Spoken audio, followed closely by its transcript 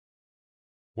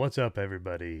What's up,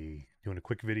 everybody? Doing a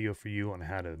quick video for you on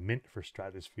how to mint for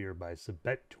STRATOSPHERE by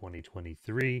SABET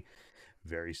 2023.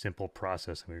 Very simple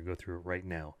process. I'm going to go through it right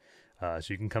now. So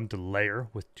you can come to Layerr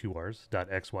with two R's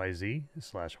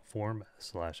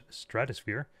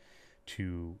 .xyz/form/stratosphere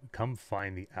to come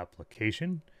find the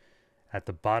application. At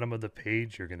the bottom of the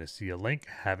page, you're going to see a link.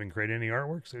 Haven't created any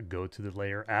artwork, so go to the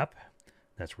Layerr app.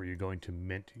 That's where you're going to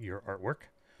mint your artwork.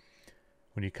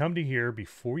 When you come to here,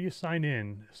 before you sign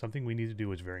in, something we need to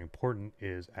do is very important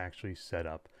is actually set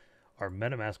up our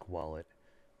MetaMask wallet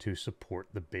to support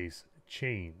the base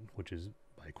chain, which is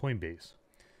by Coinbase.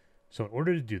 So in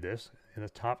order to do this, in the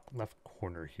top left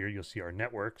corner here, you'll see our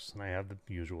networks, and I have the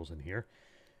usuals in here.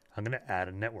 I'm going to add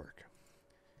a network.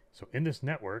 So in this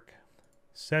network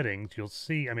settings, you'll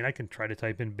see, I can try to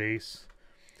type in base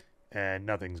and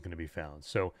nothing's going to be found.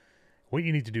 So what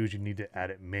you need to do is you need to add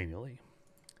it manually.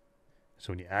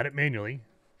 So when you add it manually,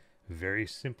 very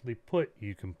simply put,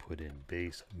 you can put in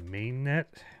base mainnet.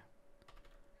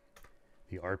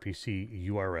 The RPC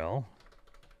URL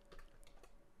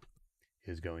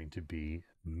is going to be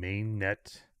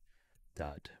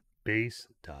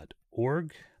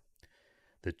mainnet.base.org.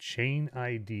 The chain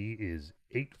ID is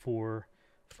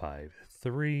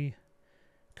 8453.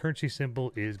 Currency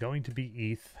symbol is going to be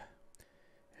ETH.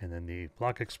 And then the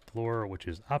block explorer, which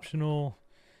is optional,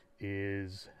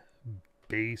 is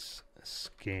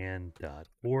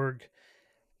basescan.org.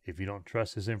 If you don't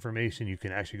trust this information, you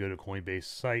can actually go to Coinbase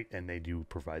site and they do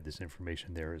provide this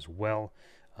information there as well.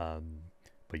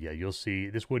 But yeah, you'll see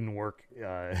this wouldn't work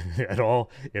at all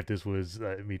if this was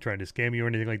me trying to scam you or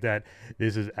anything like that.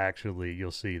 This is actually,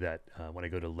 you'll see that when I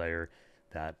go to Layerr,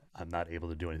 that I'm not able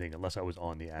to do anything unless I was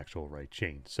on the actual right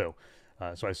chain. So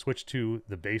I switched to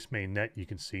the base mainnet. You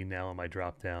can see now on my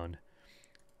drop down,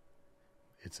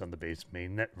 it's on the base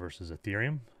mainnet versus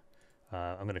Ethereum.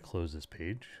 I'm going to close this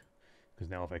page because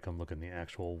now if I come look in the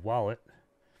actual wallet,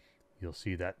 you'll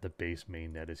see that the base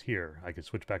mainnet is here. I can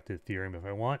switch back to Ethereum if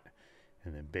I want,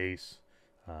 and then base.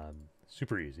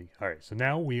 Super easy. All right, so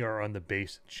now we are on the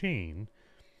base chain,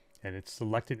 and it's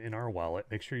selected in our wallet.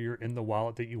 Make sure you're in the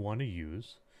wallet that you want to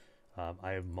use.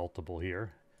 I have multiple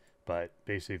here, but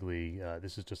basically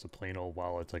this is just a plain old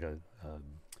wallet. It's like a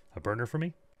burner for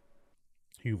me.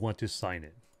 You want to sign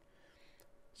in.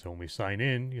 So when we sign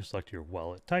in, you select your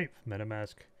wallet type,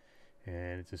 MetaMask,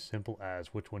 and it's as simple as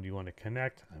which one do you want to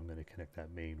connect. I'm going to connect that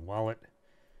main wallet.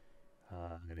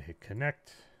 I'm going to hit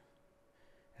connect,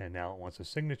 and now it wants a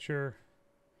signature.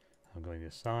 I'm going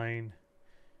to sign,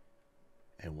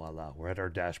 and voila, we're at our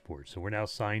dashboard. So we're now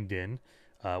signed in.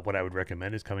 What I would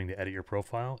recommend is coming to edit your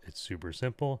profile. It's super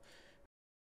simple.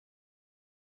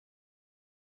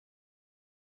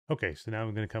 Okay, so now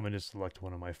I'm going to come in and select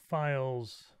one of my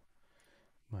files.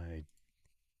 My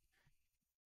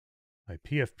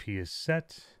PFP is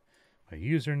set. My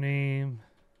username.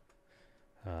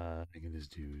 I can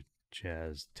just do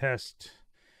Jazz test.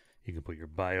 You can put your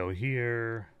bio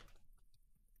here.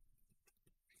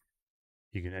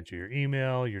 You can enter your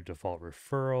email, your default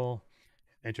referral,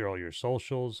 enter all your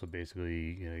socials. So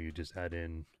basically, you just add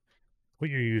in what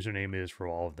your username is for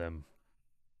all of them.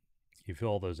 You fill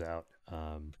all those out.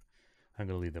 I'm going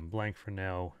to leave them blank for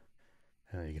now.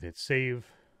 You can hit save.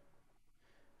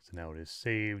 So now it is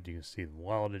saved. You can see the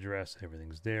wallet address,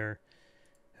 everything's there.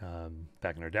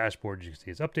 Back in our dashboard, you can see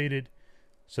it's updated.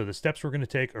 So the steps we're going to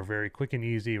take are very quick and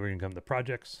easy. We're going to come to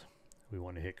projects. We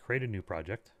want to hit create a new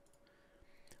project.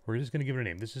 We're just going to give it a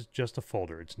name. This is just a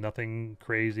folder. It's nothing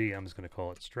crazy. I'm just going to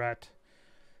call it Strat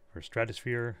or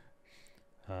Stratosphere.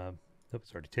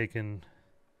 It's already taken.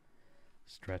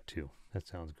 Strat 2. That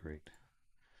sounds great.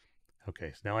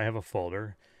 Okay, so now I have a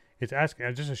folder. It's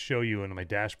asking, just to show you in my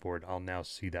dashboard, I'll now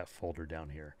see that folder down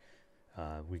here.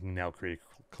 We can now create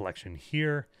a collection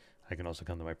here. I can also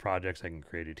come to my projects. I can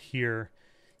create it here.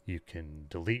 You can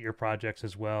delete your projects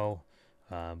as well.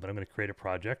 But I'm going to create a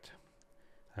project.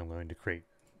 I'm going to create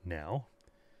now.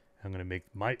 I'm going to make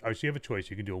so you have a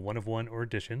choice. You can do a one of one or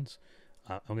additions.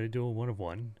 I'm going to do a one of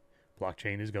one.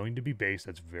 Blockchain is going to be base.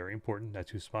 That's very important.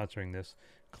 That's who's sponsoring this.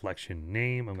 Collection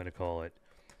name, I'm going to call it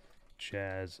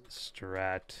Jazz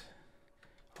Strat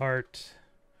Art.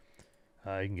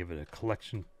 You can give it a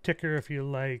collection ticker if you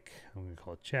like. I'm going to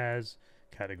call it Chaz.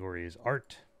 Category is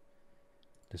art.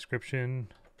 Description,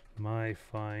 my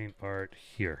fine art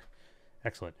here.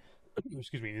 Excellent.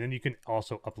 Excuse me. And then you can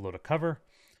also upload a cover.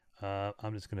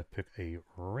 I'm just going to pick a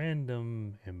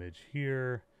random image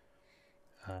here.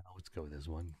 Let's go with this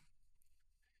one.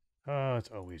 Oh, it's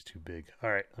always too big.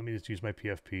 All right, let me just use my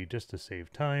PFP just to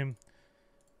save time.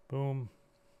 Boom.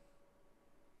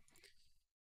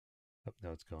 Oh,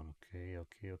 now it's going. Okay,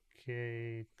 okay,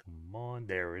 okay. Come on.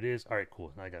 There it is. All right,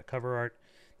 cool. Now I got cover art.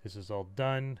 This is all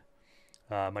done.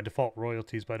 My default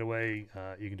royalties, by the way,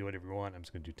 you can do whatever you want. I'm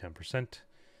just going to do 10%.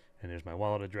 And there's my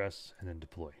wallet address, and then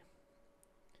deploy.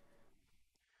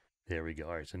 There we go.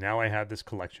 All right, so now I have this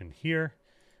collection here.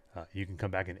 You can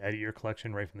come back and edit your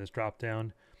collection right from this drop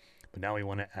down. But now we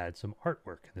want to add some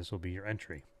artwork. This will be your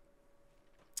entry.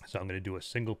 So I'm going to do a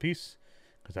single piece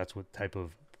because that's what type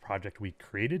of project we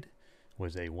created,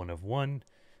 was a one of one.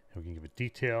 And we can give it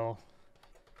detail.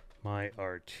 My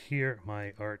art here,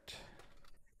 my art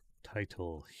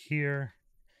title here.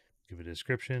 Give a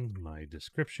description, my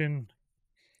description.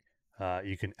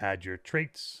 You can add your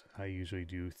traits. I usually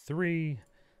do 3.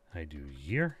 I do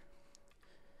year.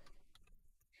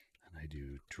 And I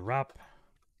do drop.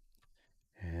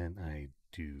 And I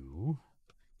do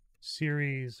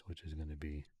series, which is going to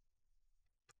be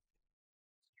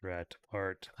strat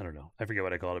art. I don't know. I forget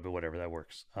what I called it, but whatever, that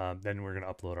works. Then we're going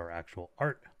to upload our actual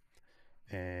art.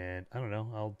 And I don't know,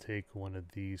 I'll take one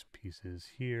of these pieces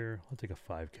here. I'll take a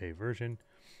 5K version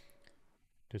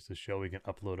just to show we can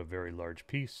upload a very large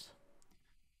piece.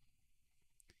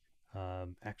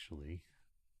 Actually,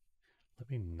 let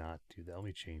me not do that. Let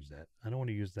me change that. I don't want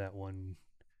to use that one.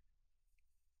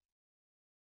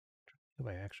 Have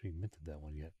I actually minted that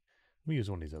one yet? Let me use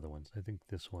one of these other ones. I think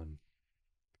this one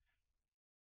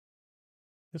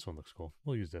looks cool.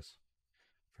 We'll use this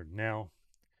for now.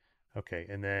 Okay,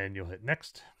 and then you'll hit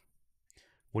next.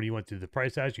 What do you want to do the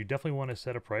price as? You definitely want to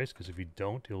set a price, because if you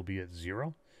don't, it'll be at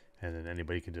 0, and then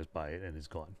anybody can just buy it and it's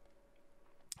gone.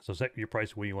 So set your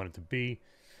price where you want it to be.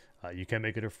 You can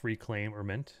make it a free claim or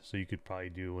mint, so you could probably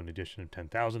do an addition of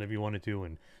 10,000 if you wanted to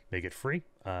and make it free,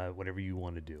 whatever you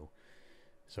want to do.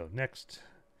 So next,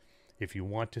 if you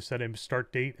want to set a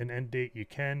start date and end date, you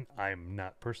can. I'm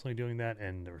not personally doing that,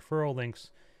 and the referral links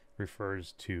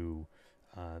refers to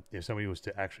if somebody was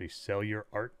to actually sell your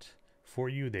art for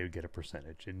you, they would get a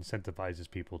percentage. It incentivizes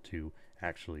people to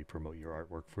actually promote your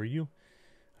artwork for you.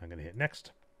 I'm going to hit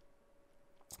next.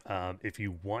 If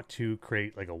you want to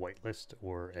create like a whitelist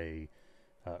or a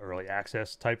early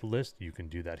access type list, you can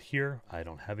do that here. I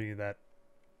don't have any of that,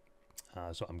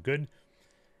 so I'm good.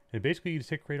 And basically, you just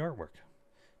hit create artwork.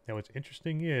 Now, what's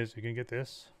interesting is you can get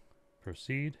this.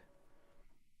 Proceed.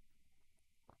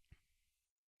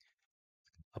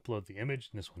 Upload the image.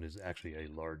 And this one is actually a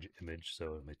large image,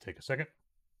 so it may take a second.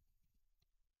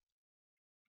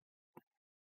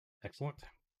 Excellent.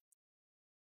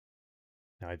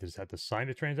 Now I just have to sign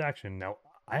a transaction. Now,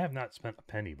 I have not spent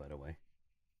a penny, by the way.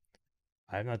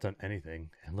 I have not done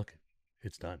anything. And look,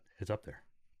 it's done. It's up there.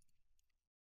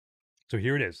 So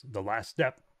here it is. The last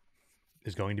step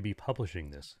is going to be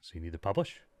publishing this. So you need to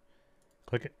publish.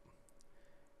 Click it.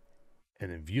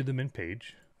 And then view the mint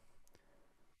page.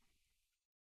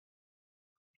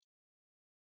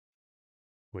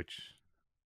 Which,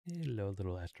 hello,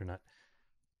 little astronaut.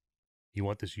 You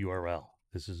want this URL.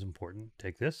 This is important.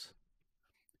 Take this.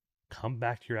 Come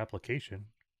back to your application.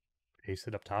 Paste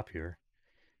it up top here.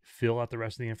 Fill out the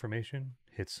rest of the information.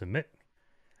 Hit submit.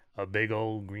 A big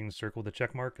old green circle with a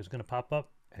check mark is going to pop up,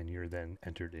 and you're then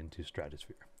entered into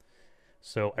STRATOSPHERE.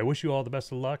 So I wish you all the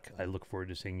best of luck. I look forward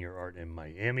to seeing your art in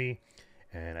Miami,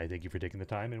 and I thank you for taking the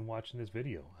time and watching this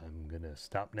video. I'm going to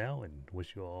stop now and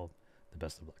wish you all the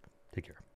best of luck. Take care.